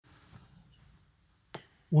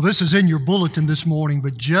Well, this is in your bulletin this morning,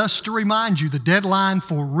 but just to remind you, the deadline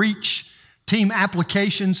for REACH team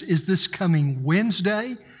applications is this coming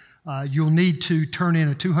Wednesday. You'll need to turn in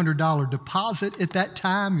a $200 deposit at that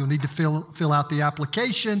time. You'll need to fill out the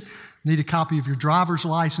application, need a copy of your driver's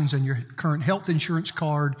license and your current health insurance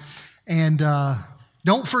card. And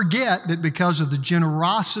don't forget that because of the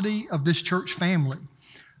generosity of this church family,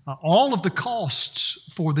 all of the costs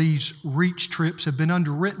for these REACH trips have been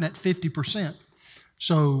underwritten at 50%.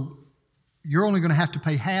 So you're only going to have to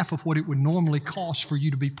pay half of what it would normally cost for you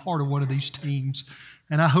to be part of one of these teams.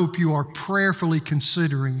 And I hope you are prayerfully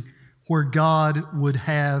considering where God would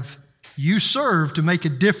have you serve to make a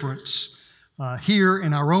difference here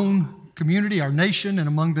in our own community, our nation, and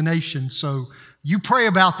among the nations. So you pray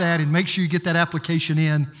about that and make sure you get that application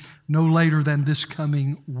in no later than this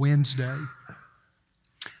coming Wednesday.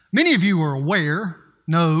 Many of you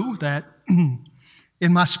know that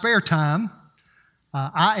in my spare time,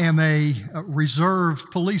 I am a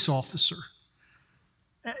reserve police officer.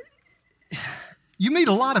 You meet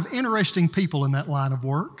a lot of interesting people in that line of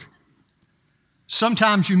work.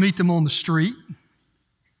 Sometimes you meet them on the street.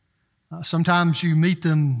 Sometimes you meet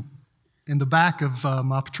them in the back of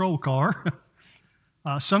my patrol car.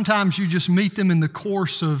 Sometimes you just meet them in the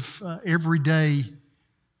course of everyday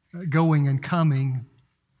going and coming.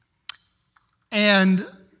 And a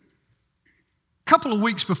couple of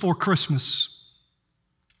weeks before Christmas,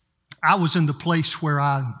 I was in the place where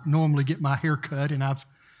I normally get my hair cut, and I've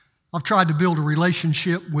tried to build a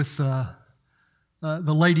relationship with the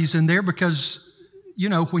ladies in there because, you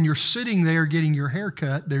know, when you're sitting there getting your hair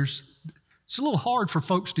cut, it's a little hard for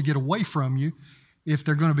folks to get away from you if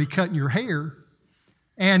they're going to be cutting your hair.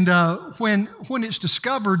 And when it's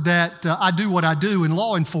discovered that I do what I do in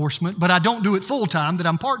law enforcement, but I don't do it full-time, that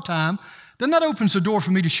I'm part-time, then that opens the door for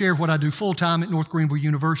me to share what I do full-time at North Greenville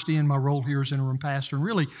University in my role here as interim pastor, and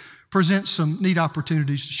really present some neat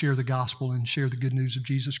opportunities to share the gospel and share the good news of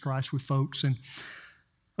Jesus Christ with folks. And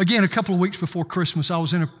again, a couple of weeks before Christmas, I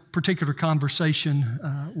was in a particular conversation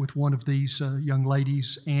with one of these young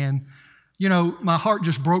ladies, and, you know, my heart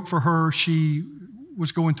just broke for her. She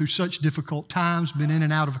was going through such difficult times, been in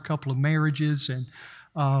and out of a couple of marriages, and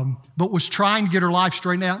but was trying to get her life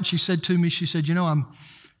straightened out. And she said to me, you know,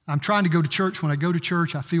 I'm trying to go to church. When I go to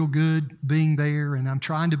church, I feel good being there, and I'm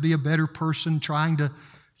trying to be a better person, trying to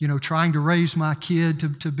raise my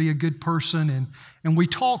kid to be a good person. And we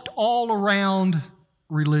talked all around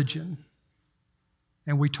religion,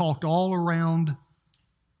 and we talked all around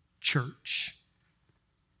church,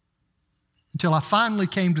 until I finally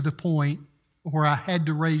came to the point where I had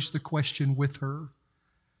to raise the question with her: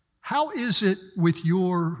 how is it with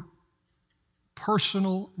your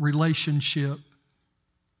personal relationship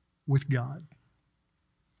with God?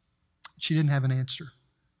 She didn't have an answer.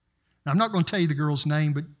 Now, I'm not going to tell you the girl's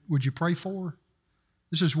name, but would you pray for her?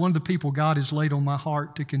 This is one of the people God has laid on my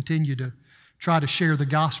heart to continue to try to share the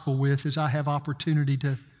gospel with as I have opportunity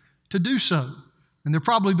to do so. And there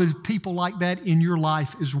probably be people like that in your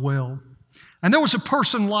life as well. And there was a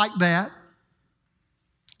person like that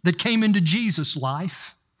came into Jesus'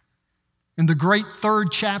 life in the great third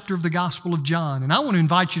chapter of the Gospel of John. And I want to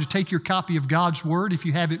invite you to take your copy of God's Word, if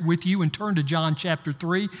you have it with you, and turn to John chapter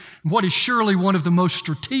 3, what is surely one of the most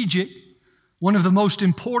strategic, one of the most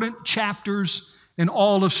important chapters in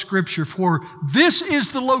all of Scripture. For this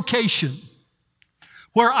is the location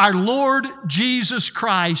where our Lord Jesus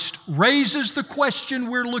Christ raises the question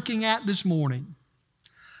we're looking at this morning: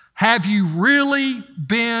 have you really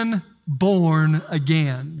been born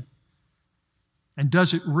again? And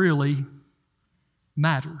does it really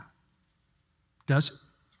matter? Does it?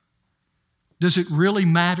 Does it really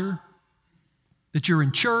matter that you're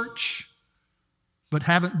in church but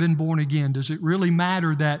haven't been born again? Does it really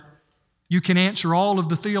matter that you can answer all of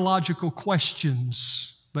the theological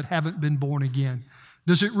questions but haven't been born again?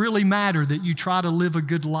 Does it really matter that you try to live a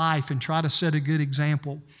good life and try to set a good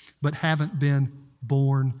example but haven't been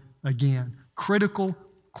born again? Critical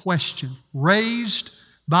question raised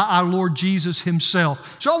by our Lord Jesus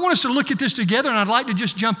Himself. So I want us to look at this together, and I'd like to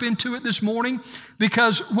just jump into it this morning,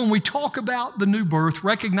 because when we talk about the new birth,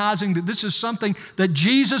 recognizing that this is something that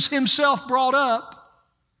Jesus Himself brought up,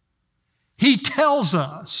 He tells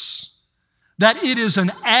us that it is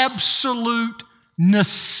an absolute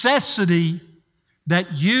necessity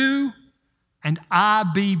that you and I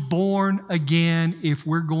be born again if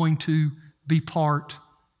we're going to be part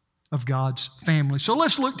of God's family. So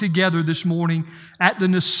let's look together this morning at the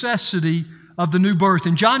necessity of the new birth.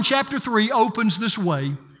 And John chapter 3 opens this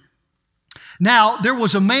way: Now there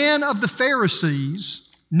was a man of the Pharisees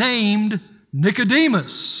named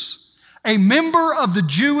Nicodemus, a member of the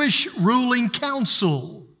Jewish ruling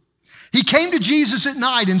council. He came to Jesus at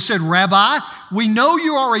night and said, "Rabbi, we know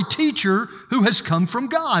you are a teacher who has come from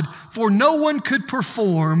God, for no one could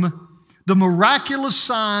perform the miraculous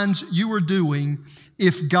signs you are doing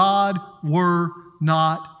if God were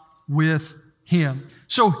not with him."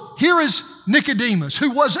 So here is Nicodemus,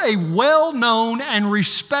 who was a well-known and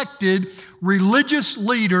respected religious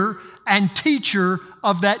leader and teacher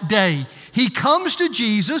of that day. He comes to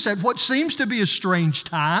Jesus at what seems to be a strange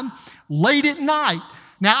time, late at night.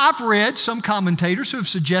 Now, I've read some commentators who have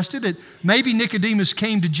suggested that maybe Nicodemus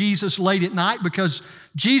came to Jesus late at night because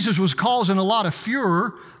Jesus was causing a lot of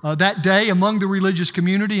furor that day among the religious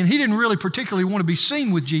community, and he didn't really particularly want to be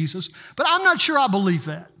seen with Jesus. But I'm not sure I believe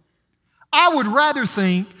that. I would rather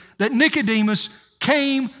think that Nicodemus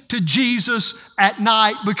came to Jesus at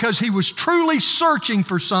night because he was truly searching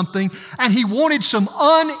for something and he wanted some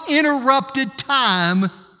uninterrupted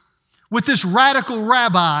time with this radical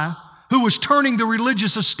rabbi who was turning the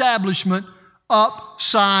religious establishment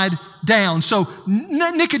upside down. So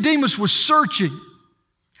Nicodemus was searching.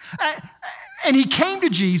 And he came to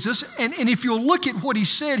Jesus, and if you'll look at what he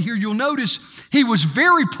said here, you'll notice he was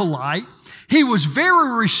very polite. He was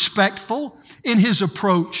very respectful in his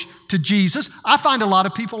approach to Jesus. I find a lot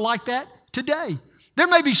of people like that today. There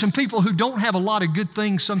may be some people who don't have a lot of good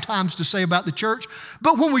things sometimes to say about the church,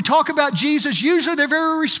 but when we talk about Jesus, usually they're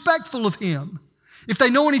very respectful of him. If they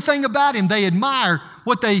know anything about him, they admire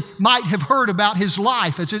what they might have heard about his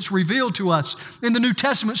life as it's revealed to us in the New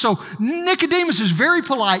Testament. So Nicodemus is very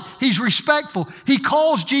polite. He's respectful. He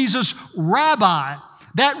calls Jesus rabbi.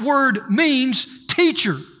 That word means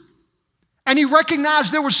teacher. And he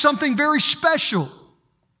recognized there was something very special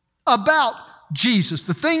about Jesus,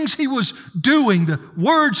 the things he was doing, the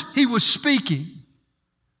words he was speaking.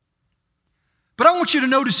 But I want you to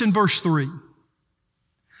notice in verse 3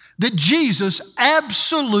 that Jesus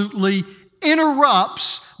absolutely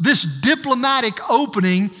interrupts this diplomatic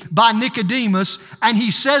opening by Nicodemus, and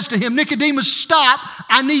he says to him, "Nicodemus, stop.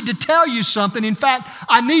 I need to tell you something. In fact,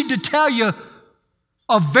 I need to tell you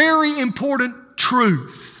a very important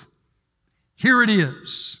truth. Here it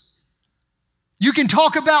is. You can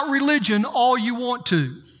talk about religion all you want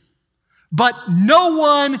to, but no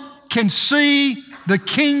one can see the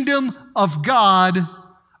kingdom of God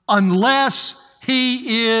unless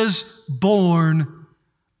he is born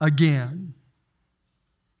again."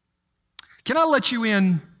 Can I let you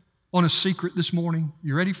in on a secret this morning?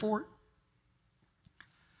 You ready for it?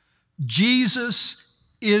 Jesus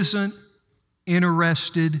isn't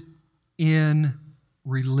interested in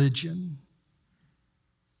religion.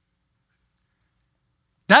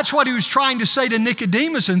 That's what he was trying to say to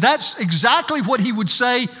Nicodemus, and that's exactly what he would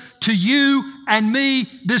say to you and me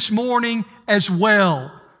this morning as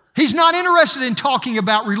well. He's not interested in talking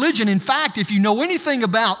about religion. In fact, if you know anything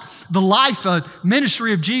about the life and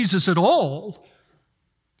ministry of Jesus at all,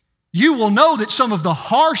 you will know that some of the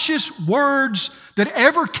harshest words that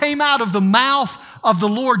ever came out of the mouth of the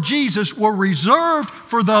Lord Jesus were reserved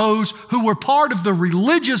for those who were part of the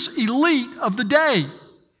religious elite of the day.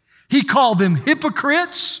 He called them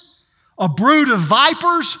hypocrites, a brood of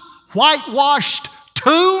vipers, whitewashed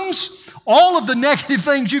tombs, all of the negative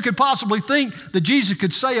things you could possibly think that Jesus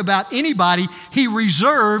could say about anybody, he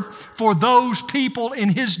reserved for those people in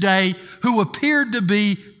his day who appeared to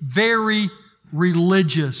be very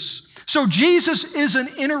religious. So Jesus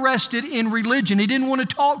isn't interested in religion. He didn't want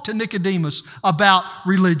to talk to Nicodemus about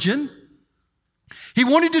religion. He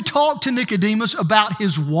wanted to talk to Nicodemus about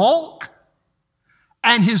his walk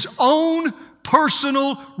and his own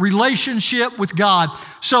personal relationship with God.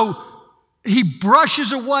 So he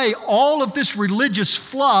brushes away all of this religious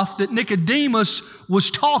fluff that Nicodemus was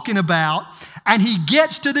talking about, and he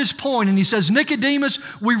gets to this point and he says, "Nicodemus,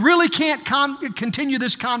 we really can't continue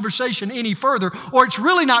this conversation any further, or it's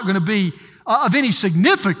really not going to be of any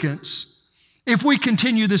significance if we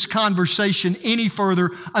continue this conversation any further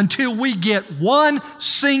until we get one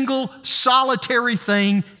single solitary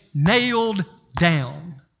thing nailed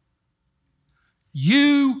down.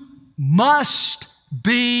 You must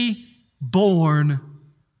be born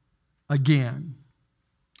again."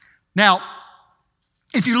 Now,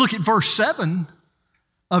 if you look at verse 7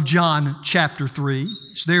 of John chapter 3,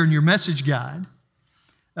 it's there in your message guide,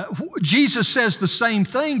 Jesus says the same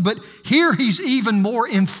thing, but here he's even more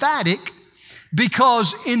emphatic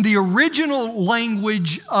because in the original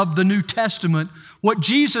language of the New Testament, what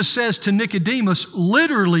Jesus says to Nicodemus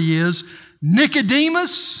literally is,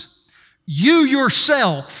 "Nicodemus, you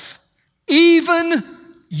yourself, even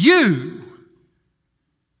you,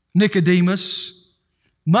 Nicodemus,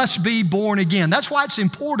 must be born again. That's why it's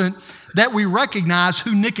important that we recognize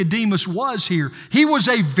who Nicodemus was here. He was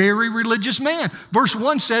a very religious man. Verse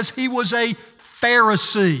 1 says he was a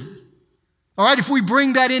Pharisee. All right, if we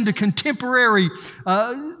bring that into contemporary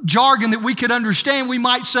jargon that we could understand, we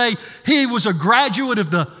might say he was a graduate of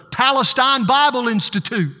the Palestine Bible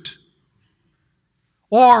Institute.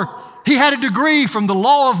 Or he had a degree from the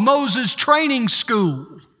Law of Moses Training School.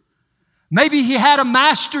 Maybe he had a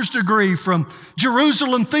master's degree from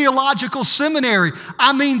Jerusalem Theological Seminary.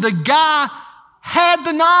 I mean, the guy had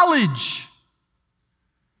the knowledge.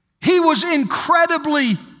 He was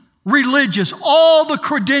incredibly religious, all the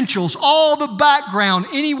credentials, all the background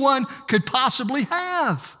anyone could possibly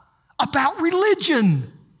have about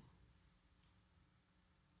religion.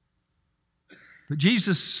 But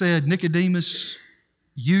Jesus said, Nicodemus,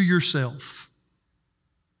 you yourself,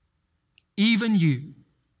 even you,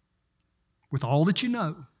 with all that you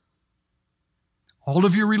know, all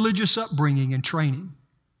of your religious upbringing and training,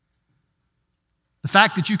 the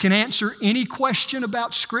fact that you can answer any question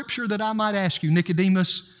about Scripture that I might ask you,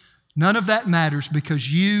 Nicodemus, none of that matters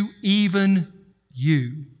because you, even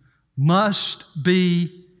you, must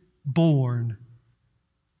be born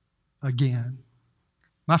again.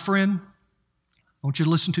 My friend, I want you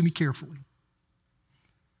to listen to me carefully.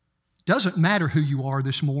 Doesn't matter who you are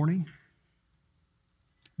this morning.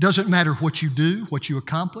 Doesn't matter what you do, what you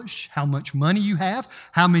accomplish, how much money you have,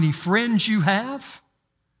 how many friends you have,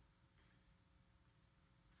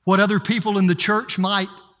 what other people in the church might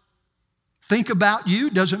think about you.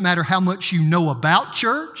 Doesn't matter how much you know about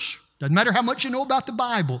church. Doesn't matter how much you know about the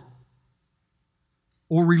Bible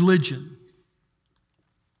or religion.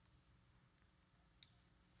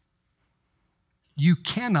 You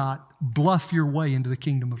cannot bluff your way into the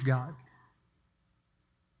kingdom of God.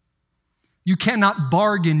 You cannot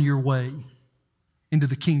bargain your way into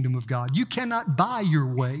the kingdom of God. You cannot buy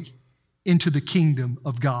your way into the kingdom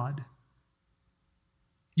of God.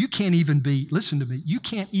 You can't even be, listen to me, you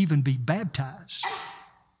can't even be baptized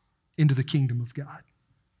into the kingdom of God.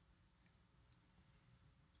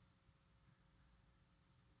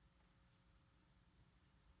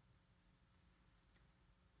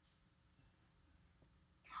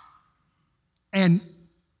 And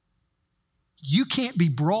you can't be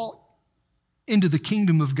brought into the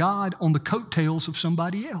kingdom of God on the coattails of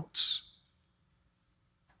somebody else.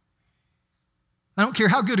 I don't care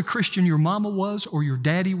how good a Christian your mama was or your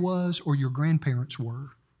daddy was or your grandparents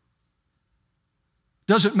were.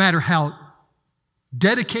 Doesn't matter how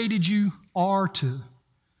dedicated you are to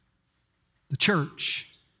the church.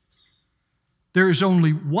 There is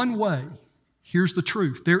only one way. Here's the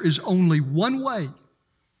truth. There is only one way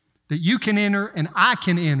that you can enter and I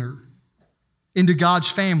can enter into God's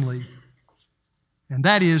family, and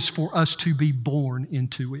that is for us to be born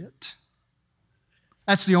into it.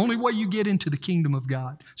 That's the only way you get into the kingdom of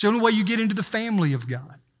God. It's the only way you get into the family of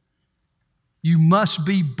God. You must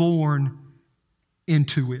be born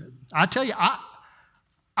into it. I tell you,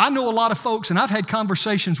 I know a lot of folks, and I've had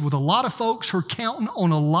conversations with a lot of folks who are counting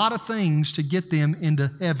on a lot of things to get them into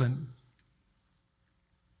heaven.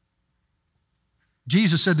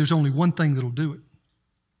 Jesus said there's only one thing that'll do it.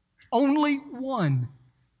 Only one.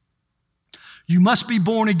 You must be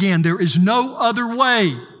born again. There is no other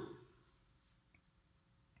way.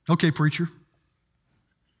 Okay, preacher.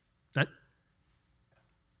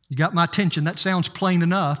 You got my attention. That sounds plain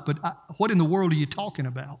enough, but what in the world are you talking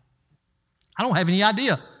about? I don't have any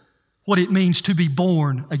idea what it means to be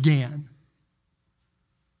born again.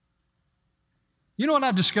 You know what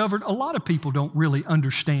I've discovered? A lot of people don't really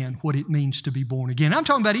understand what it means to be born again. I'm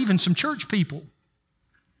talking about even some church people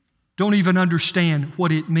don't even understand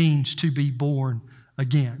what it means to be born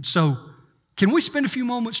again. So, can we spend a few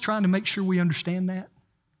moments trying to make sure we understand that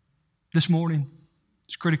this morning?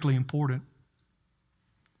 It's critically important.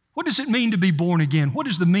 What does it mean to be born again? What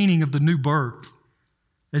is the meaning of the new birth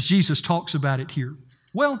as Jesus talks about it here?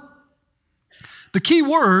 Well, the key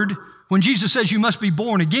word when Jesus says you must be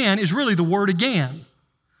born again is really the word again.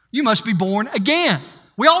 You must be born again.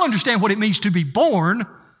 We all understand what it means to be born,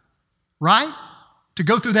 right? To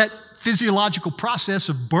go through that physiological process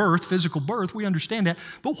of birth, physical birth, we understand that.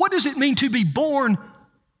 But what does it mean to be born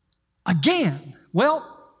again? Well,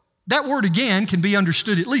 that word again can be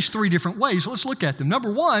understood at least three different ways. Let's look at them.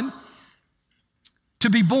 Number one, to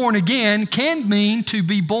be born again can mean to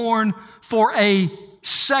be born for a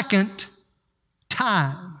second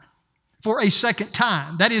time. For a second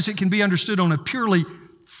time. That is, it can be understood on a purely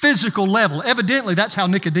physical level. Evidently, that's how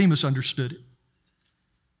Nicodemus understood it.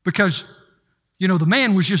 Because, the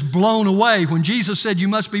man was just blown away when Jesus said, you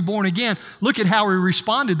must be born again. Look at how he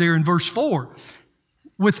responded there in verse 4.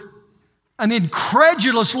 With an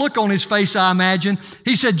incredulous look on his face, I imagine.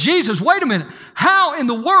 He said, Jesus, wait a minute. How in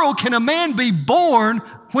the world can a man be born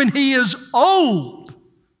when he is old?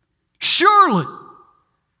 Surely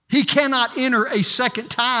he cannot enter a second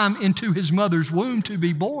time into his mother's womb to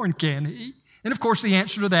be born, can he? And of course, the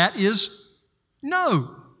answer to that is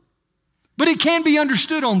no. But it can be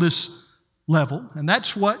understood on this level, and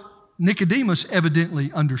that's what Nicodemus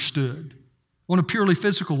evidently understood on a purely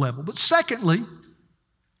physical level. But secondly,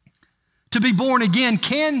 to be born again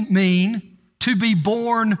can mean to be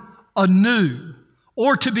born anew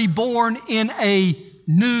or to be born in a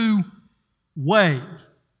new way.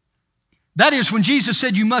 That is, when Jesus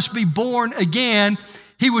said you must be born again,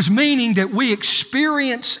 he was meaning that we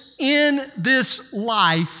experience in this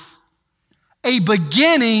life a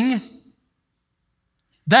beginning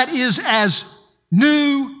that is as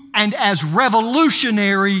new and as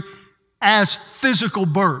revolutionary as physical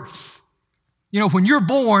birth. You know, when you're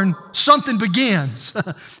born, something begins.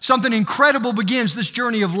 Something incredible begins this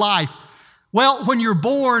journey of life. Well, when you're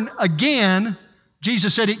born again,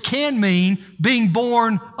 Jesus said it can mean being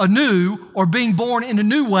born anew or being born in a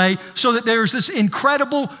new way so that there's this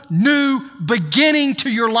incredible new beginning to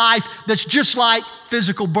your life that's just like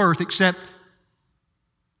physical birth, except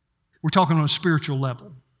we're talking on a spiritual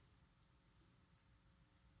level.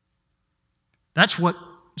 That's what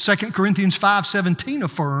 2 Corinthians 5:17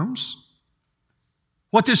 affirms.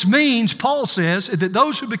 What this means, Paul says, is that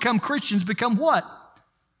those who become Christians become what?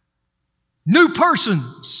 New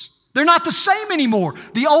persons. They're not the same anymore.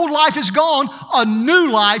 The old life is gone. A new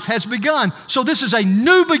life has begun. So this is a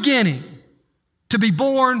new beginning, to be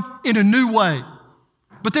born in a new way.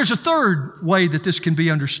 But there's a third way that this can be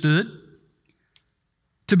understood.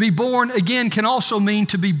 To be born again can also mean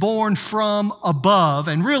to be born from above.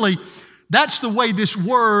 And really, that's the way this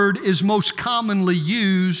word is most commonly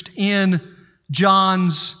used in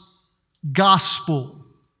John's gospel.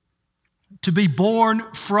 To be born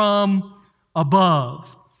from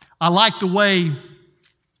above. I like the way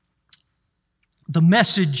the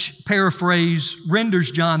Message paraphrase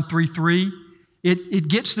renders John 3:3. It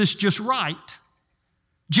gets this just right.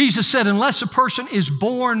 Jesus said, unless a person is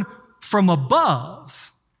born from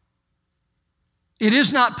above, it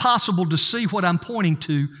is not possible to see what I'm pointing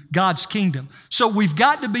to, God's kingdom. So we've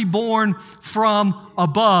got to be born from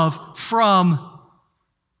above, from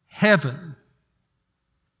heaven.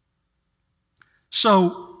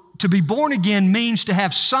 So to be born again means to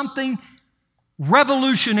have something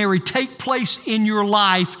revolutionary take place in your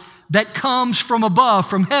life that comes from above,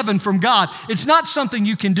 from heaven, from God. It's not something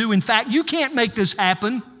you can do. In fact, you can't make this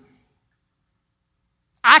happen.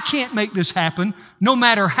 I can't make this happen, no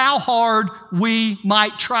matter how hard we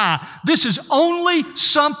might try. This is only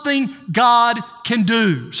something God can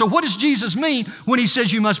do. So what does Jesus mean when he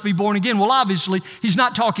says you must be born again? Well, obviously, he's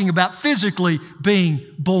not talking about physically being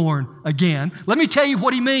born again. Let me tell you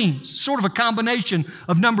what he means. Sort of a combination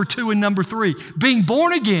of number 2 and number 3. Being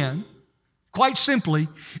born again, quite simply,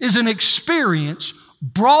 is an experience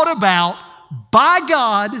brought about by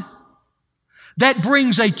God that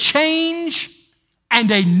brings a change and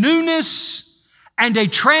a newness and a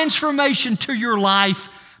transformation to your life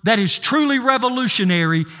that is truly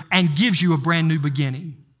revolutionary and gives you a brand new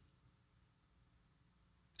beginning.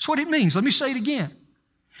 That's what it means. Let me say it again.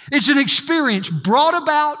 It's an experience brought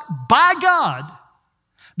about by God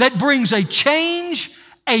that brings a change,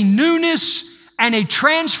 a newness, and a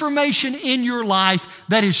transformation in your life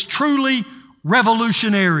that is truly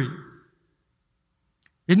revolutionary.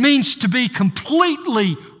 It means to be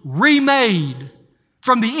completely remade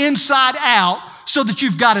from the inside out so that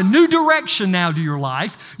you've got a new direction now to your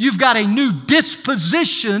life. You've got a new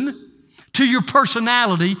disposition to your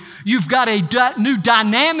personality. You've got a new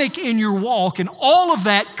dynamic in your walk, and all of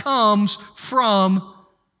that comes from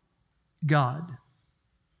God.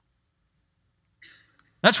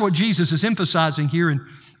 That's what Jesus is emphasizing here in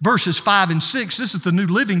verses 5 and 6. This is the New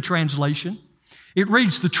Living Translation. It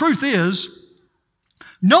reads, "The truth is,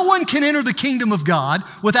 no one can enter the kingdom of God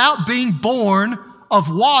without being born of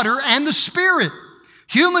water and the Spirit.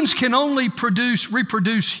 Humans can only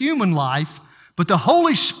reproduce human life, but the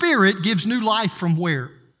Holy Spirit gives new life from where?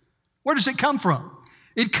 Where does it come from?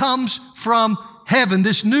 It comes from heaven.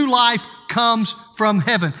 This new life comes from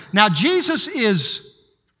heaven." Now, Jesus is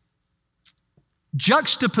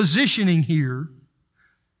juxtapositioning here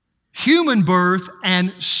human birth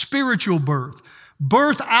and spiritual birth.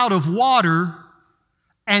 Birth out of water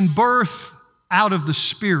and birth out of the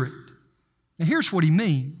Spirit. Now, here's what he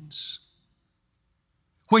means.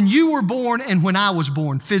 When you were born and when I was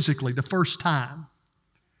born physically the first time,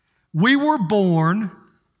 we were born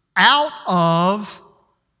out of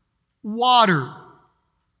water.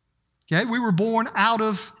 Okay, we were born out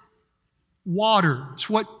of water. It's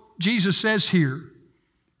what Jesus says here.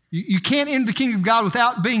 You can't enter the kingdom of God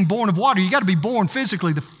without being born of water. You got to be born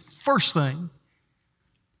physically, the first thing.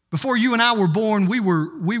 Before you and I were born, we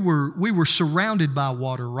were surrounded by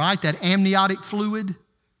water, right? That amniotic fluid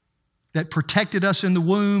that protected us in the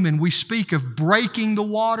womb, and we speak of breaking the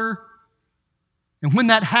water. And when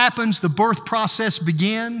that happens, the birth process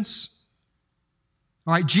begins.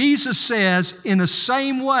 All right, Jesus says, in the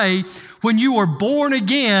same way, when you are born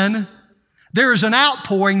again, there is an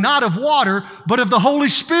outpouring, not of water, but of the Holy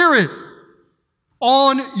Spirit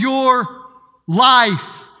on your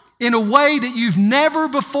life in a way that you've never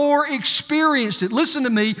before experienced it. Listen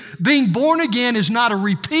to me, being born again is not a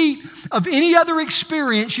repeat of any other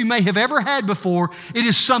experience you may have ever had before. It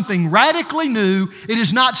is something radically new. It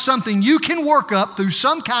is not something you can work up through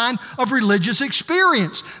some kind of religious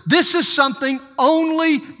experience. This is something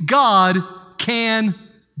only God can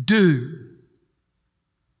do.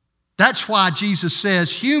 That's why Jesus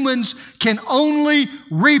says humans can only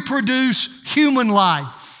reproduce human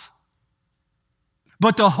life.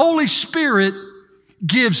 But the Holy Spirit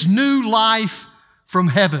gives new life from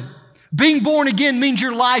heaven. Being born again means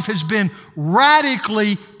your life has been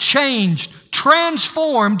radically changed,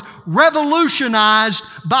 transformed, revolutionized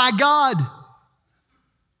by God.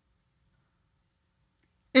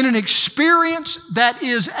 In an experience that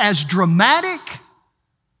is as dramatic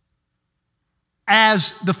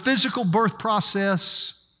as the physical birth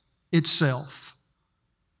process itself.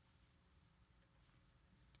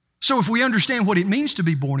 So if we understand what it means to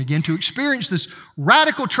be born again, to experience this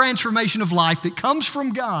radical transformation of life that comes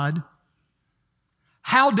from God,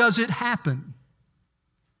 how does it happen?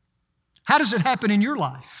 How does it happen in your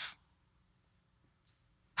life?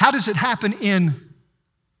 How does it happen in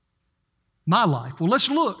my life? Well, let's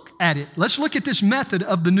look at it. Let's look at this method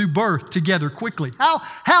of the new birth together quickly.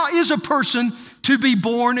 How is a person to be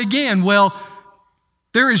born again? Well,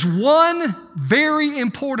 there is one very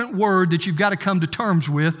important word that you've got to come to terms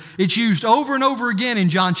with. It's used over and over again in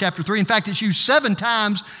John chapter 3. In fact, it's used 7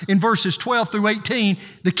 times in verses 12 through 18.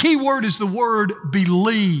 The key word is the word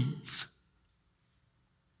believe.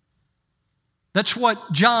 That's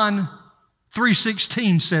what John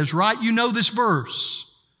 3:16 says, right? You know this verse.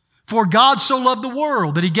 For God so loved the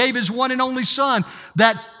world that He gave His one and only Son,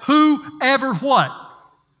 that whoever what?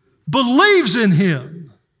 Believes in Him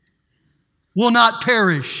will not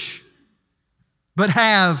perish, but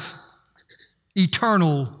have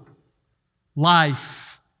eternal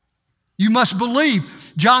life. You must believe.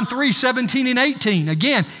 John 3:17 and 18.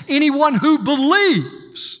 Again, anyone who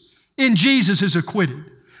believes in Jesus is acquitted.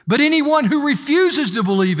 But anyone who refuses to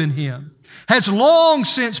believe in Him has long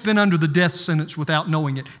since been under the death sentence without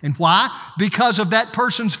knowing it. And why? Because of that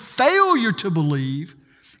person's failure to believe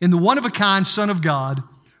in the one-of-a-kind Son of God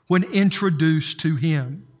when introduced to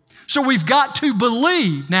Him. So we've got to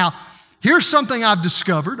believe. Now, here's something I've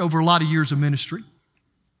discovered over a lot of years of ministry.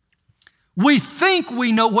 We think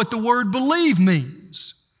we know what the word believe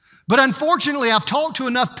means. But unfortunately, I've talked to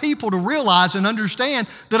enough people to realize and understand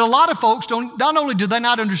that a lot of folks not only do they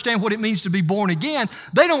not understand what it means to be born again,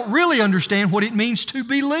 they don't really understand what it means to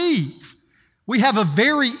believe. We have a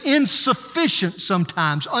very insufficient,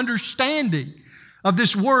 sometimes, understanding of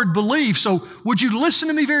this word believe. So would you listen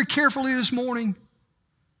to me very carefully this morning?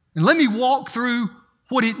 And let me walk through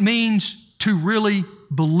what it means to really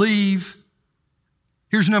believe.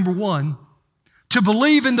 Here's number one. To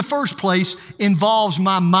believe in the first place involves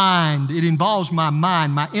my mind. It involves my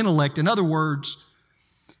mind, my intellect. In other words,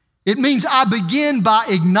 it means I begin by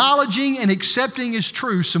acknowledging and accepting as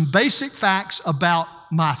true some basic facts about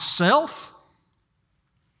myself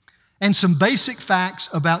and some basic facts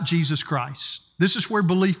about Jesus Christ. This is where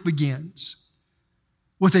belief begins.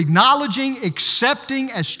 With acknowledging,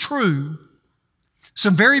 accepting as true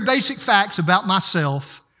some very basic facts about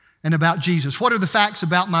myself and about Jesus. What are the facts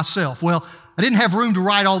about myself? Well, I didn't have room to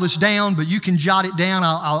write all this down, but you can jot it down.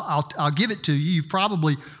 I'll give it to you. You've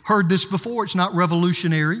probably heard this before. It's not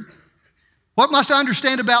revolutionary. What must I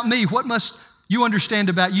understand about me? What must you understand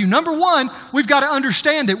about you? Number one, we've got to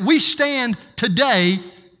understand that we stand today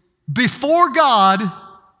before God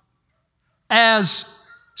as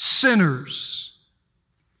sinners.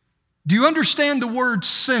 Do you understand the word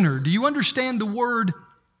sinner? Do you understand the word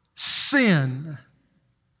sin?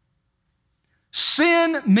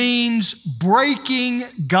 Sin means breaking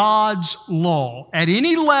God's law at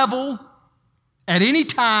any level, at any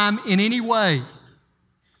time, in any way.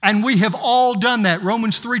 And we have all done that.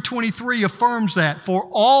 Romans 3:23 affirms that. For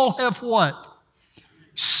all have what?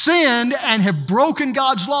 Sinned and have broken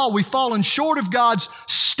God's law. We've fallen short of God's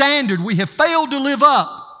standard. We have failed to live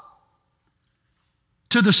up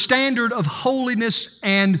to the standard of holiness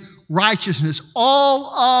and righteousness. All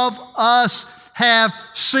of us have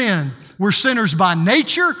sinned. We're sinners by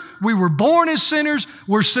nature. We were born as sinners.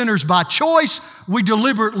 We're sinners by choice. We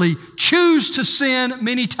deliberately choose to sin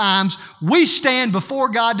many times. We stand before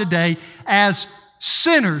God today as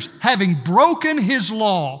sinners, having broken His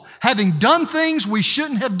law, having done things we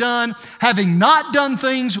shouldn't have done, having not done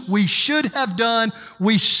things we should have done.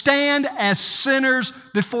 We stand as sinners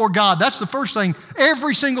before God. That's the first thing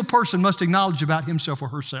every single person must acknowledge about himself or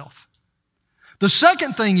herself. The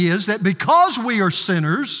second thing is that because we are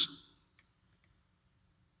sinners,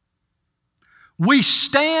 we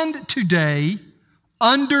stand today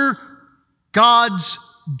under God's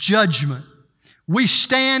judgment. We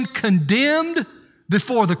stand condemned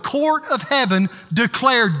before the court of heaven,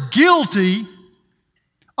 declared guilty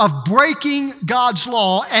of breaking God's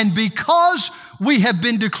law. And because we have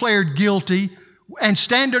been declared guilty and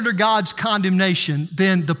stand under God's condemnation,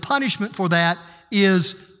 then the punishment for that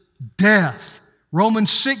is death. Romans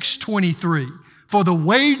 6:23. For the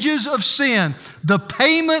wages of sin, the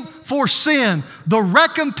payment for sin, the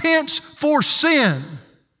recompense for sin.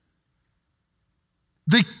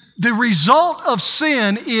 The result of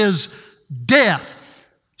sin is death,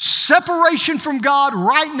 separation from God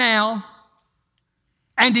right now,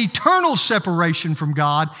 and eternal separation from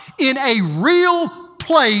God in a real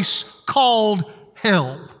place called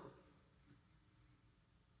hell.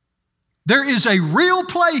 There is a real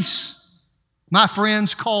place, my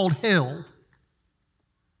friends, called hell.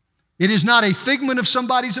 It is not a figment of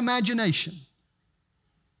somebody's imagination.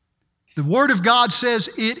 The Word of God says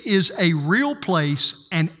it is a real place,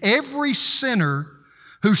 and every sinner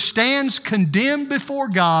who stands condemned before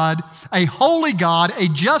God, a holy God, a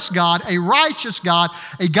just God, a righteous God,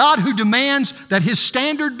 a God who demands that His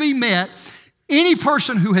standard be met, any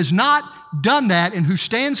person who has not done that and who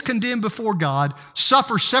stands condemned before God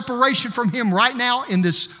suffers separation from Him right now in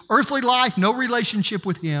this earthly life, no relationship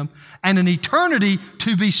with Him, and an eternity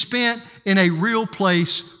to be spent in a real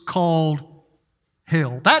place called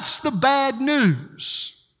hell. That's the bad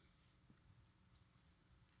news.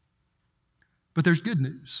 But there's good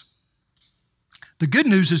news. The good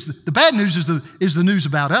news is, the bad news is the news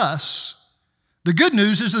about us. The good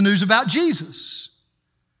news is the news about Jesus.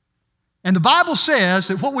 And the Bible says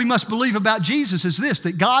that what we must believe about Jesus is this,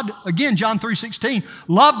 that God, again, John 3:16,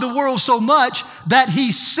 loved the world so much that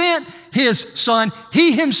He sent His Son.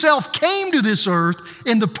 He Himself came to this earth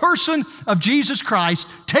in the person of Jesus Christ,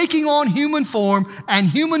 taking on human form and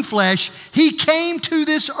human flesh. He came to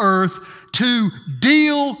this earth to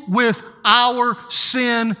deal with our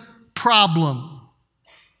sin problem.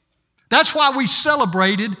 That's why we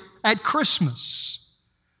celebrated at Christmas.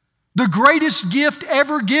 The greatest gift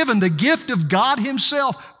ever given, the gift of God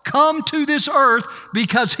Himself, come to this earth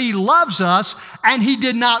because He loves us and He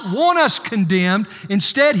did not want us condemned.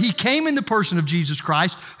 Instead, He came in the person of Jesus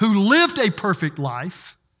Christ, who lived a perfect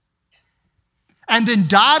life and then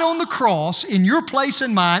died on the cross in your place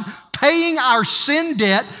and mine, paying our sin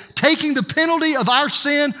debt, taking the penalty of our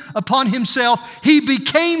sin upon Himself. He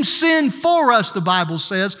became sin for us, the Bible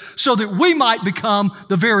says, so that we might become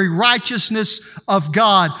the very righteousness of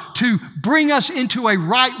God, to bring us into a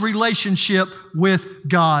right relationship with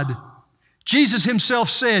God. Jesus Himself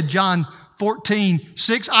said, John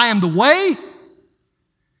 14:6, I am the way,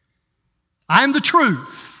 I am the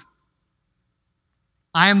truth,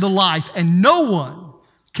 I am the life, and no one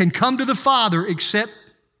can come to the Father except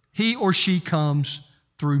he or she comes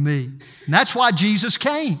through me. And that's why Jesus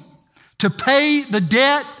came, to pay the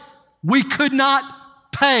debt we could not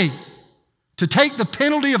pay, to take the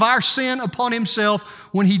penalty of our sin upon Himself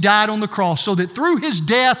when He died on the cross, so that through His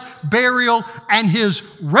death, burial, and His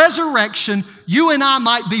resurrection, you and I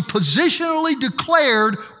might be positionally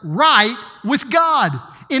declared right with God,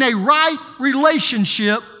 in a right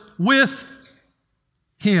relationship with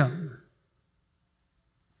Him.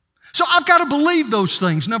 So I've got to believe those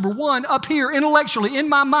things. Number one, up here intellectually in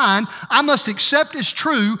my mind, I must accept as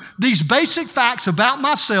true these basic facts about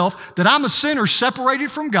myself, that I'm a sinner separated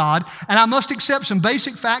from God, and I must accept some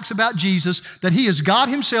basic facts about Jesus, that He is God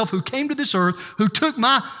Himself who came to this earth, who took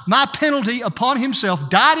my penalty upon Himself,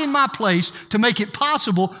 died in my place to make it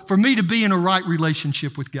possible for me to be in a right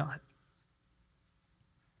relationship with God.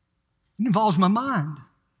 It involves my mind.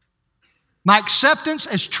 My acceptance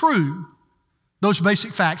as true, those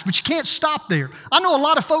basic facts. But you can't stop there. I know a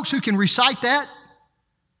lot of folks who can recite that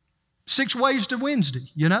 6 ways to Wednesday,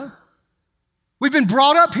 you know? We've been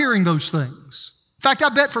brought up hearing those things. In fact, I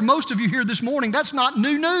bet for most of you here this morning, that's not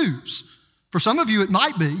new news. For some of you, it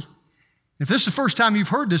might be. If this is the first time you've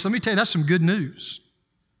heard this, let me tell you, that's some good news.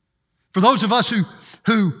 For those of us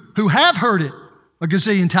who have heard it a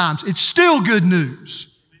gazillion times, it's still good news.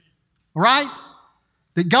 All right?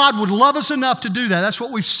 That God would love us enough to do that. That's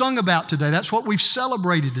what we've sung about today. That's what we've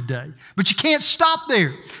celebrated today. But you can't stop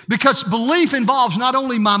there, because belief involves not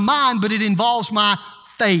only my mind, but it involves my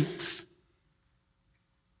faith.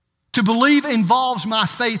 To believe involves my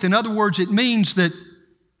faith. In other words, it means that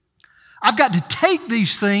I've got to take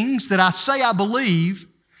these things that I say I believe,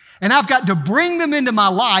 and I've got to bring them into my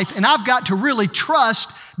life, and I've got to really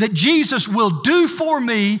trust that Jesus will do for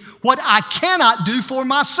me what I cannot do for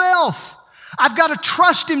myself. I've got to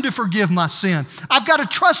trust Him to forgive my sin. I've got to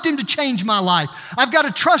trust Him to change my life. I've got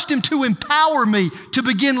to trust Him to empower me to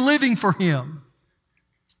begin living for Him.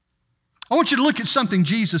 I want you to look at something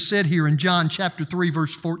Jesus said here in John chapter 3,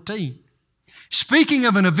 verse 14. Speaking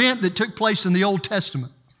of an event that took place in the Old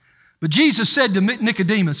Testament. But Jesus said to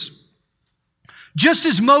Nicodemus, just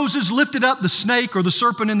as Moses lifted up the snake or the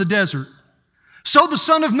serpent in the desert, so the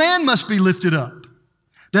Son of Man must be lifted up,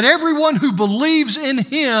 that everyone who believes in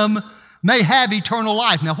Him may have eternal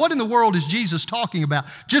life. Now, what in the world is Jesus talking about?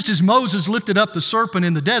 Just as Moses lifted up the serpent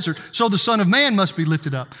in the desert, so the Son of Man must be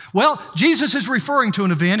lifted up. Well, Jesus is referring to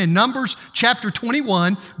an event in Numbers chapter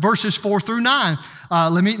 21, verses 4 through 9.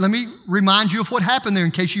 Let me remind you of what happened there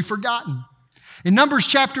in case you've forgotten. In Numbers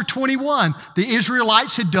chapter 21, the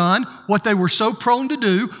Israelites had done what they were so prone to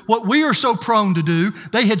do, what we are so prone to do.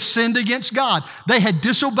 They had sinned against God. They had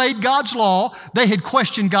disobeyed God's law. They had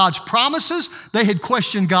questioned God's promises. They had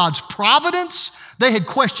questioned God's providence. They had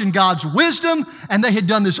questioned God's wisdom. And they had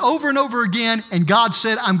done this over and over again. And God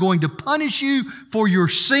said, I'm going to punish you for your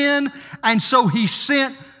sin. And so He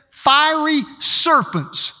sent fiery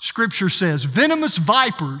serpents, Scripture says, venomous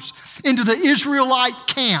vipers, into the Israelite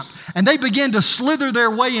camp. And they began to slither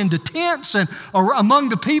their way into tents and among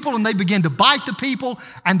the people, and they began to bite the people,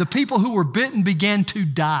 and the people who were bitten began to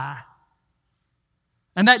die.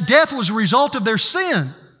 And that death was a result of their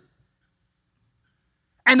sin.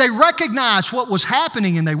 And they recognized what was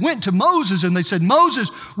happening, and they went to Moses and they said,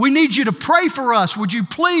 Moses, we need you to pray for us. Would you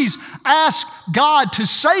please ask God to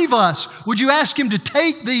save us? Would you ask Him to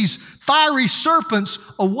take these fiery serpents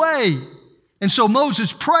away? And so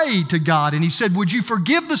Moses prayed to God, and he said, would you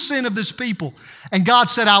forgive the sin of this people? And God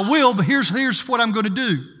said, I will, but here's what I'm going to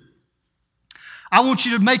do. I want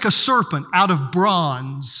you to make a serpent out of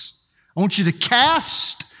bronze. I want you to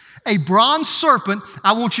cast a bronze serpent.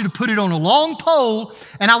 I want you to put it on a long pole,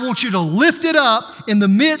 and I want you to lift it up in the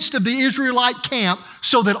midst of the Israelite camp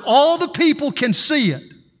so that all the people can see it.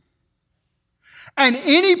 And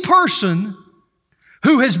any person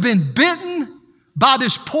who has been bitten by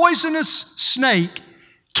this poisonous snake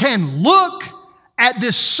can look at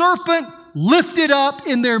this serpent lifted up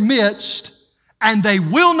in their midst, and they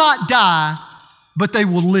will not die, but they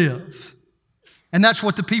will live. And that's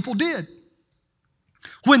what the people did.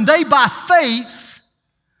 When they, by faith,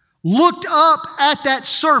 looked up at that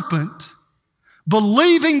serpent,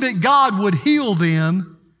 believing that God would heal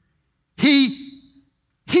them, He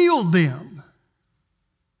healed them.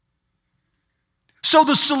 So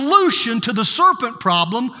the solution to the serpent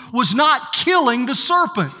problem was not killing the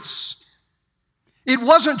serpents. It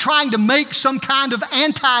wasn't trying to make some kind of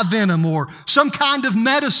anti-venom or some kind of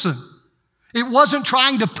medicine. It wasn't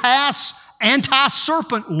trying to pass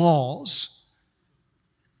anti-serpent laws.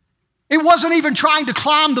 It wasn't even trying to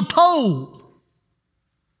climb the pole.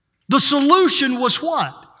 The solution was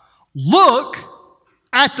what? Look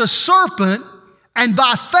at the serpent and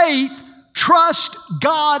by faith trust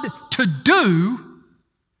God to do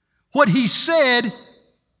what He said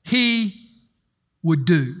He would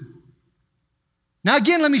do. Now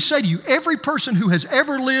again, let me say to you, every person who has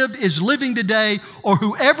ever lived, is living today, or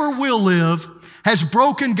who ever will live, has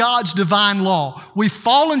broken God's divine law. We've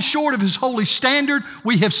fallen short of His holy standard.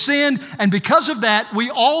 We have sinned, and because of that, we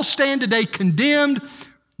all stand today condemned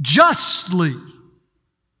justly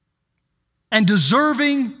and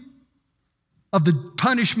deserving of the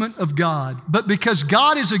punishment of God. But because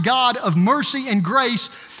God is a God of mercy and grace,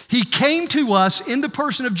 He came to us in the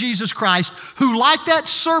person of Jesus Christ, who, like that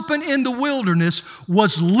serpent in the wilderness,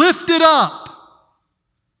 was lifted up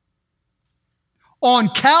on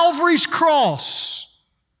Calvary's cross,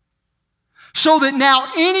 so that now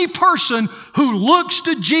any person who looks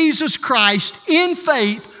to Jesus Christ in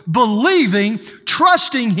faith, believing,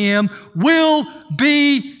 trusting Him, will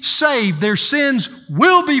be saved. Their sins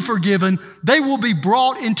will be forgiven. They will be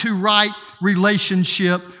brought into right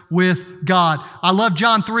relationship with God. I love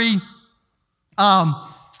John 3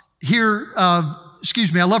 here. I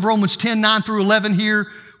love Romans 10, 9 through 11 here,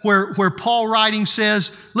 where Paul writing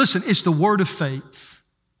says, listen, it's the word of faith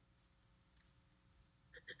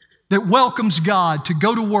that welcomes God to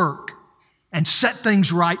go to work and set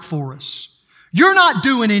things right for us. You're not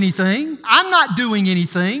doing anything. I'm not doing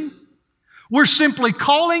anything. We're simply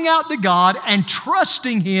calling out to God and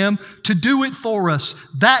trusting Him to do it for us.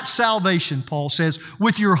 That's salvation, Paul says.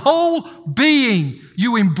 With your whole being,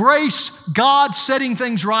 you embrace God setting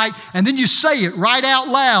things right, and then you say it right out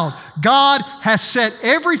loud. God has set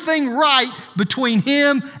everything right between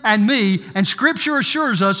Him and me, and Scripture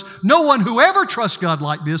assures us no one who ever trusts God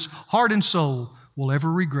like this, heart and soul, will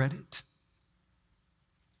ever regret it.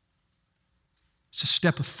 It's a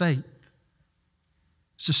step of faith.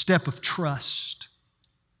 It's a step of trust.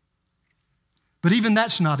 But even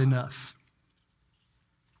that's not enough.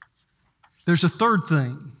 There's a third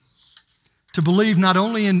thing. To believe not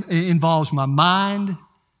only involves my mind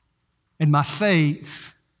and my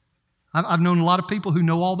faith. I've known a lot of people who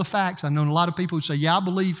know all the facts. I've known a lot of people who say, yeah, I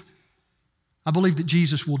believe that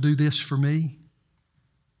Jesus will do this for me.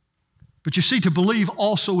 But you see, to believe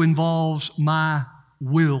also involves my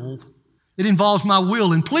will. It involves my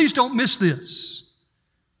will. And please don't miss this.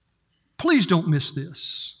 Please don't miss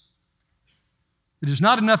this. It is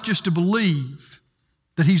not enough just to believe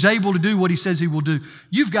that He's able to do what He says He will do.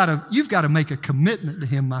 You've got to make a commitment to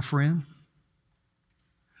Him, my friend.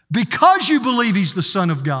 Because you believe He's the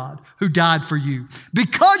Son of God who died for you,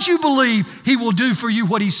 because you believe He will do for you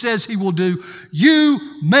what He says He will do,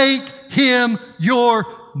 you make Him your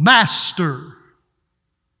master.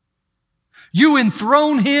 You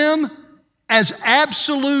enthrone Him as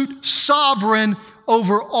absolute sovereign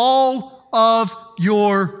over all of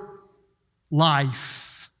your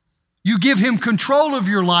life. You give Him control of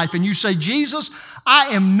your life and you say, Jesus, I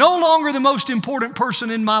am no longer the most important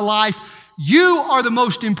person in my life. You are the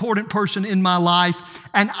most important person in my life,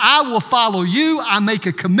 and I will follow you. I make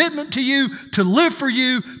a commitment to you, to live for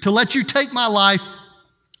you, to let you take my life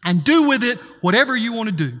and do with it whatever you want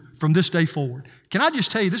to do from this day forward. Can I just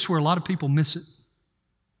tell you, this is where a lot of people miss it.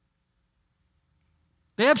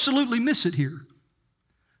 They absolutely miss it here.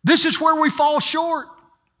 This is where we fall short.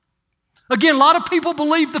 Again, a lot of people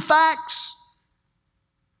believe the facts.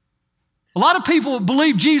 A lot of people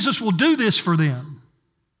believe Jesus will do this for them.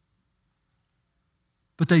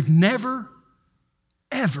 But they've never,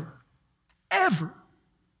 ever, ever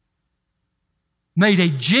made a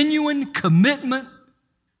genuine commitment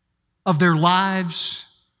of their lives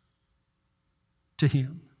to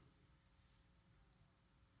Him.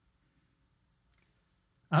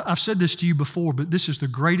 I've said this to you before, but this is the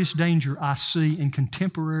greatest danger I see in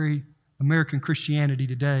contemporary American Christianity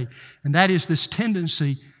today, and that is this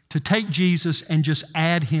tendency to take Jesus and just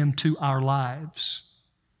add Him to our lives.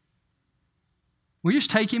 We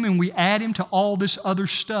just take Him and we add Him to all this other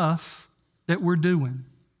stuff that we're doing.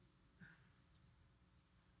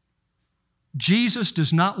 Jesus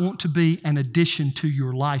does not want to be an addition to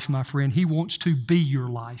your life, my friend. He wants to be your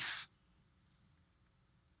life.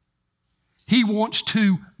 He wants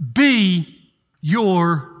to be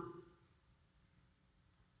your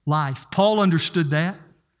life. Paul understood that.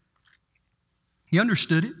 He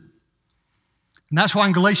understood it. And that's why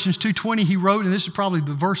in Galatians 2:20 he wrote, and this is probably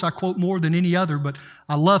the verse I quote more than any other, but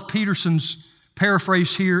I love Peterson's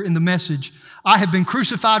paraphrase here in the Message. I have been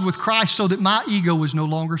crucified with Christ so that my ego is no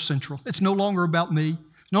longer central. It's no longer about me.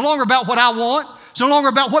 It's no longer about what I want. It's no longer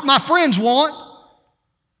about what my friends want.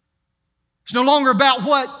 It's no longer about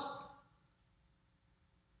what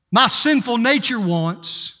my sinful nature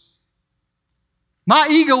wants. My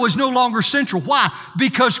ego is no longer central. Why?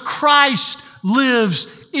 Because Christ lives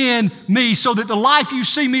in me, so that the life you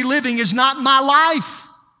see me living is not my life.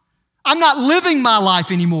 I'm not living my life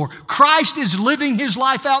anymore. Christ is living His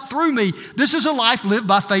life out through me. This is a life lived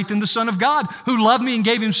by faith in the Son of God who loved me and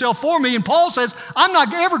gave Himself for me. And Paul says, I'm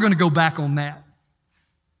not ever going to go back on that.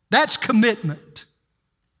 That's commitment.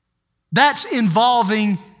 That's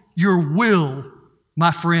involving your will,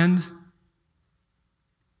 my friend.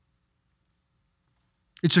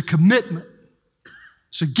 It's a commitment.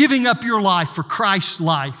 So giving up your life for Christ's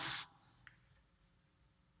life.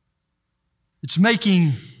 It's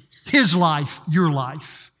making His life your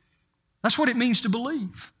life. That's what it means to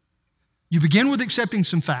believe. You begin with accepting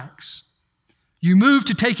some facts. You move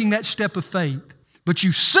to taking that step of faith, but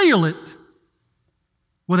you seal it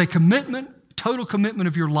with a commitment, total commitment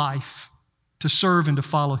of your life to serve and to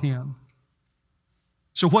follow Him.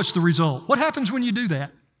 So what's the result? What happens when you do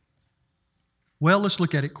that? Well, let's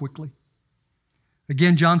look at it quickly.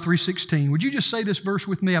 Again, John 3:16. Would you just say this verse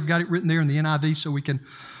with me? I've got it written there in the NIV so we can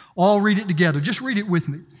all read it together. Just read it with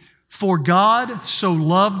me. For God so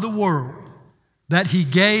loved the world that He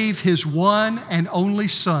gave His one and only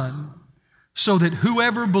Son, so that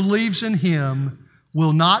whoever believes in Him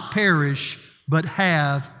will not perish but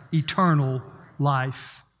have eternal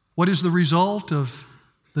life. What is the result of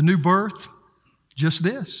the new birth? just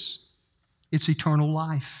this. It's eternal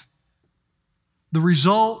life. The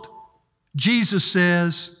result, Jesus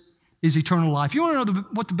says, is eternal life. You want to know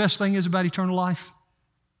what the best thing is about eternal life?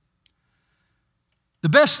 The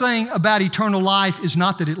best thing about eternal life is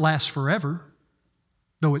not that it lasts forever,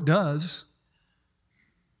 though it does.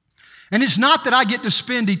 And it's not that I get to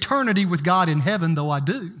spend eternity with God in heaven, though I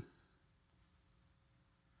do.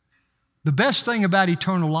 The best thing about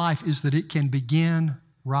eternal life is that it can begin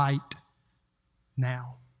right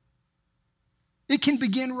now. It can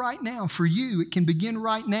begin right now for you. It can begin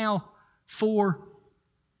right now for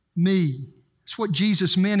me. That's what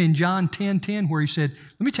Jesus meant in John 10:10, where He said,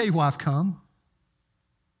 let me tell you why I've come.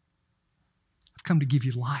 I've come to give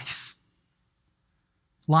you life.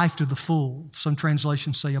 Life to the full. Some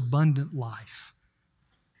translations say abundant life.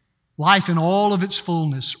 Life in all of its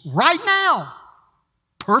fullness. Right now.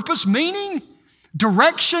 Purpose, meaning,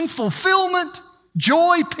 direction, fulfillment,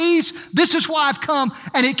 joy, peace. This is why I've come,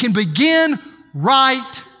 and it can begin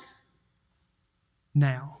right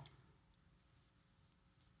now.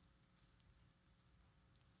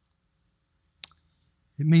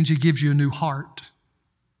 It means He gives you a new heart.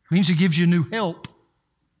 It means He gives you new help.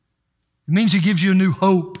 It means He gives you a new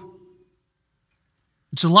hope.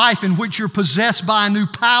 It's a life in which you're possessed by a new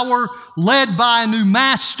power, led by a new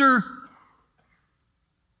master,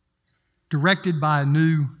 directed by a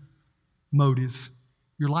new motive.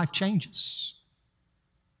 Your life changes.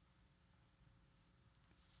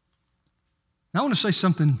 Now, I want to say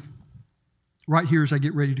something right here as I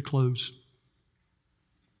get ready to close.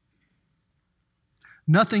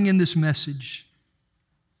 Nothing in this message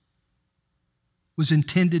was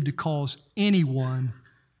intended to cause anyone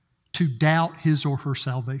to doubt his or her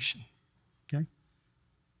salvation. Okay?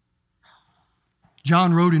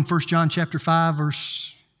 John wrote in 1 John chapter 5,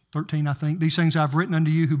 verse 13, I think, these things I've written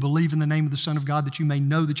unto you who believe in the name of the Son of God, that you may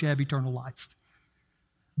know that you have eternal life.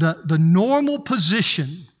 The normal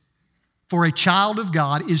position for a child of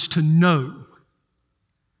God is to know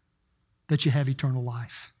that you have eternal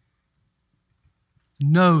life.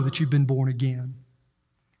 Know that you've been born again.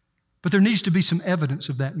 But there needs to be some evidence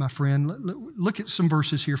of that, my friend. Look at some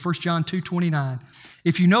verses here. 1 John 2:29.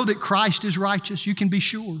 If you know that Christ is righteous, you can be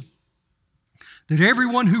sure that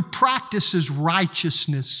everyone who practices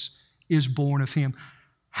righteousness is born of Him.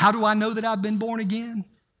 How do I know that I've been born again?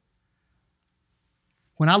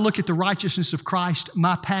 When I look at the righteousness of Christ,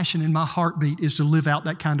 my passion and my heartbeat is to live out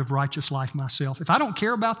that kind of righteous life myself. If I don't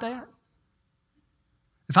care about that,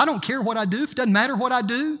 if I don't care what I do, if it doesn't matter what I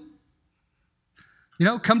do,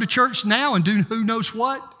 come to church now and do who knows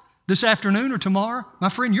what this afternoon or tomorrow, my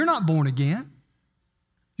friend, you're not born again.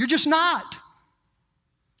 You're just not.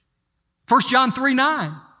 1 John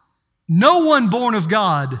 3:9. No one born of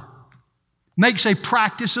God makes a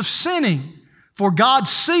practice of sinning, for God's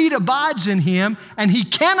seed abides in him, and he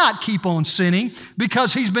cannot keep on sinning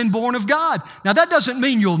because he's been born of God. Now, that doesn't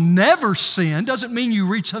mean you'll never sin, doesn't mean you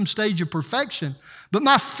reach some stage of perfection. But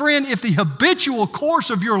my friend, if the habitual course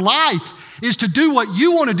of your life is to do what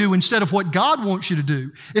you want to do instead of what God wants you to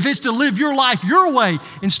do, if it's to live your life your way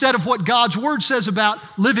instead of what God's Word says about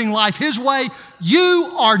living life His way,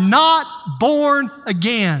 you are not born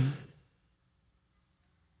again.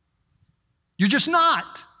 You're just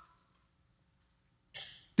not.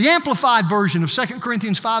 The Amplified version of 2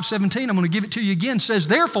 Corinthians 5:17, I'm going to give it to you again, says,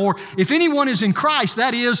 therefore, if anyone is in Christ,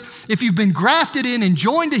 that is, if you've been grafted in and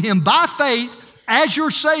joined to Him by faith as your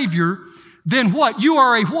Savior, then what? You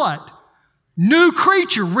are a what? New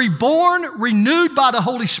creature, reborn, renewed by the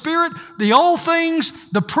Holy Spirit. The old things,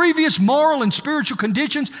 the previous moral and spiritual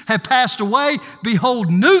conditions have passed away.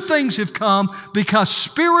 Behold, new things have come because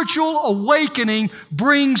spiritual awakening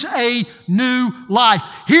brings a new life.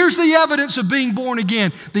 Here's the evidence of being born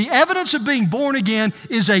again. The evidence of being born again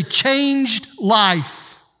is a changed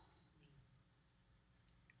life.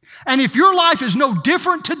 And if your life is no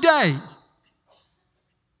different today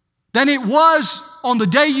than it was on the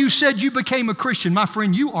day you said you became a Christian, my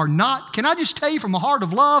friend, you are not, can I just tell you from a heart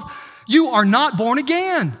of love, you are not born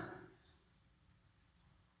again.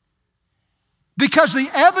 Because the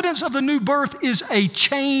evidence of the new birth is a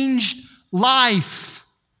changed life.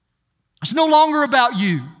 It's no longer about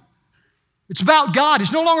you. It's about God.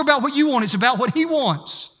 It's no longer about what you want. It's about what He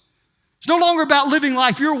wants. It's no longer about living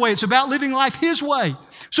life your way. It's about living life His way.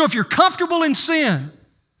 So if you're comfortable in sin,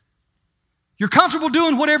 you're comfortable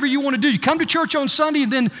doing whatever you want to do. You come to church on Sunday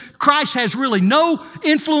and then Christ has really no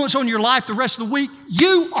influence on your life the rest of the week.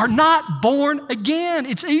 You are not born again.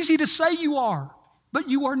 It's easy to say you are, but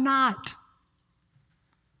you are not.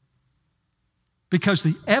 Because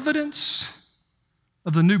the evidence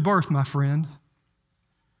of the new birth, my friend,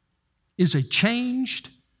 is a changed,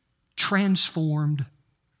 transformed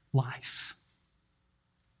life.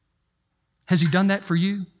 Has He done that for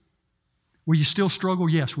you? Will you still struggle?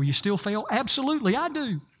 Yes. Will you still fail? Absolutely, I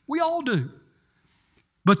do. We all do.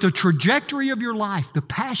 But the trajectory of your life, the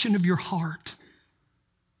passion of your heart,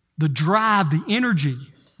 the drive, the energy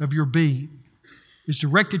of your being is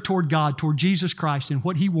directed toward God, toward Jesus Christ and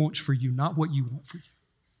what He wants for you, not what you want for you.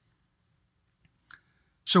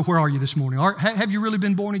 So where are you this morning? Have you really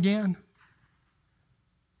been born again?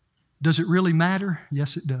 Does it really matter?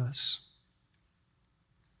 Yes, it does.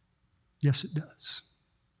 Yes, it does.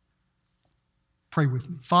 Pray with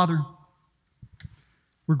me. Father,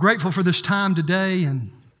 we're grateful for this time today,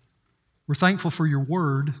 and we're thankful for your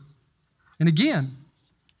word. And again,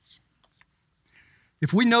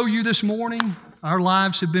 if we know you this morning, our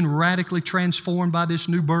lives have been radically transformed by this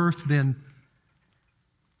new birth, then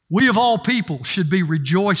we of all people should be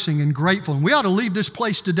rejoicing and grateful. And we ought to leave this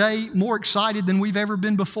place today more excited than we've ever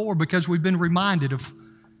been before because we've been reminded of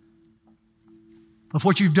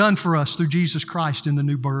what you've done for us through Jesus Christ in the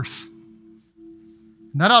new birth.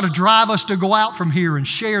 And that ought to drive us to go out from here and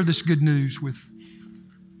share this good news with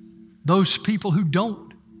those people who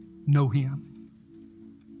don't know Him.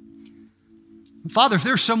 Father, if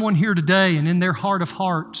there's someone here today and in their heart of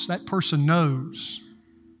hearts that person knows,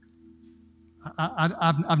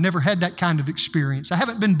 I've never had that kind of experience. I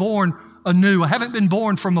haven't been born anew. I haven't been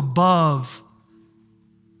born from above.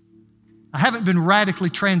 I haven't been radically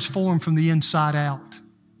transformed from the inside out.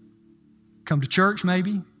 Come to church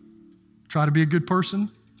maybe. Try to be a good person.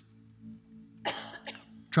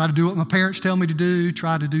 Try to do what my parents tell me to do.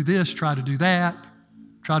 Try to do this, try to do that.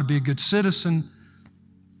 Try to be a good citizen.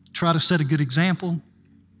 Try to set a good example.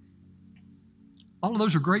 All of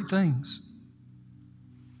those are great things.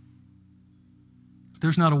 But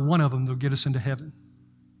there's not a one of them that'll get us into heaven.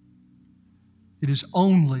 It is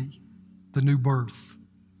only the new birth.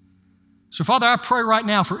 So, Father, I pray right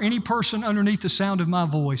now for any person underneath the sound of my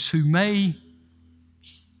voice who may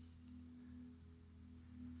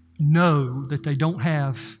know that they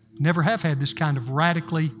never have had this kind of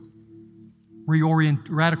radical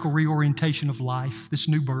reorientation of life, this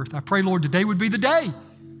new birth. I pray, Lord, today would be the day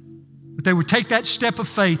that they would take that step of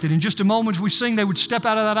faith, that in just a moment as we sing, they would step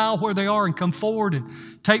out of that aisle where they are and come forward and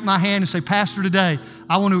take my hand and say, Pastor, today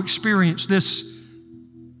I want to experience this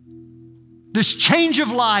change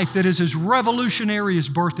of life that is as revolutionary as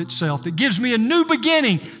birth itself, that gives me a new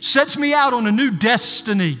beginning, sets me out on a new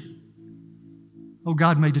destiny. Oh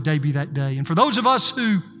God, may today be that day. And for those of us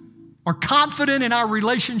who are confident in our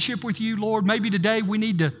relationship with you, Lord, maybe today we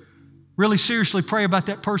need to really seriously pray about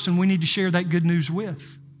that person we need to share that good news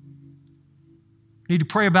with. We need to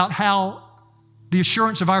pray about how the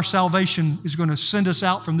assurance of our salvation is going to send us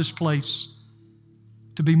out from this place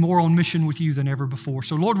to be more on mission with you than ever before.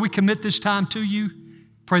 So Lord, we commit this time to you.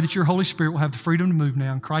 Pray that your Holy Spirit will have the freedom to move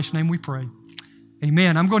now. In Christ's name we pray.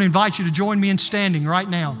 Amen. I'm going to invite you to join me in standing right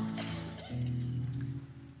now.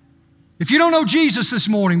 If you don't know Jesus this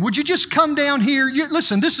morning, would you just come down here?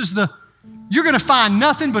 Listen, you're going to find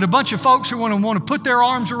nothing but a bunch of folks who want to put their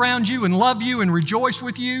arms around you and love you and rejoice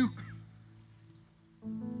with you.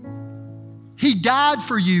 He died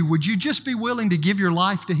for you. Would you just be willing to give your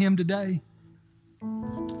life to Him today?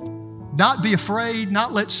 Not be afraid,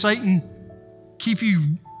 not let Satan keep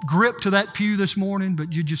you gripped to that pew this morning,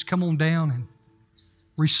 but you just come on down and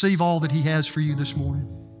receive all that He has for you this morning.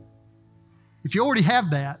 If you already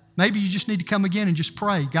have that, maybe you just need to come again and just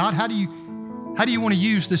pray. God, how do you want to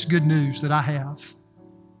use this good news that I have?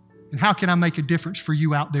 And how can I make a difference for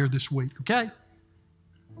you out there this week, okay?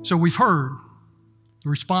 So we've heard. The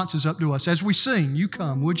response is up to us. As we sing, you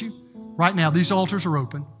come, would you? Right now, these altars are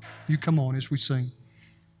open. You come on as we sing.